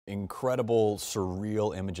Incredible,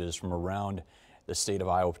 surreal images from around the state of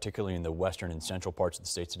Iowa, particularly in the western and central parts of the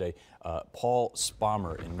state today. Paul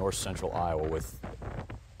Spommer in north central Iowa with,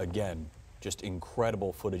 again, just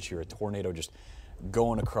incredible footage here. A tornado just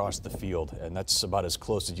going across the field, and that's about as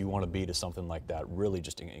close as you want to be to something like that. Really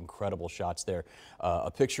just incredible shots there. A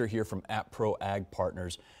picture here from Pro Ag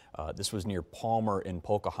Partners. This was near Palmer in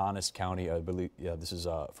Pocahontas County. I believe, yeah, this is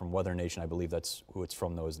from Weather Nation. I believe that's who it's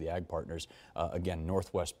from, though, is the Ag Partners. Again,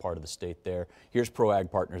 northwest part of the state there. Here's Pro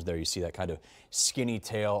Ag Partners there. You see that kind of skinny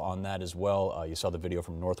tail on that as well. You saw the video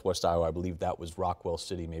from northwest Iowa. I believe that was Rockwell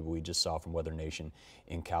City, maybe we just saw from Weather Nation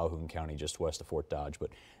in Calhoun County, just west of Fort Dodge.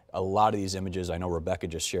 But a lot of these images, I know Rebecca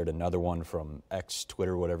just shared another one from X,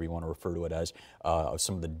 Twitter, whatever you want to refer to it as, of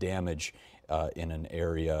some of the damage in an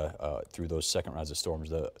area through those second rounds of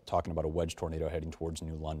storms, talking about a wedge tornado heading towards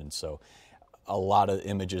New London. So a lot of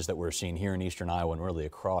images that we're seeing here in eastern Iowa and really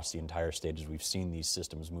across the entire state as we've seen these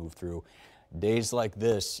systems move through. Days like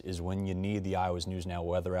this is when you need the Iowa's News Now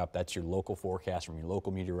weather app. That's your local forecast from your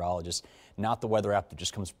local meteorologist, not the weather app that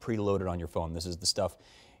just comes preloaded on your phone. This is the stuff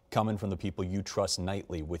coming from the people you trust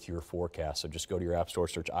nightly with your forecast. So just go to your app store,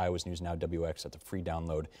 search Iowa's News Now WX. That's a free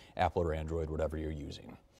download, Apple or Android, whatever you're using.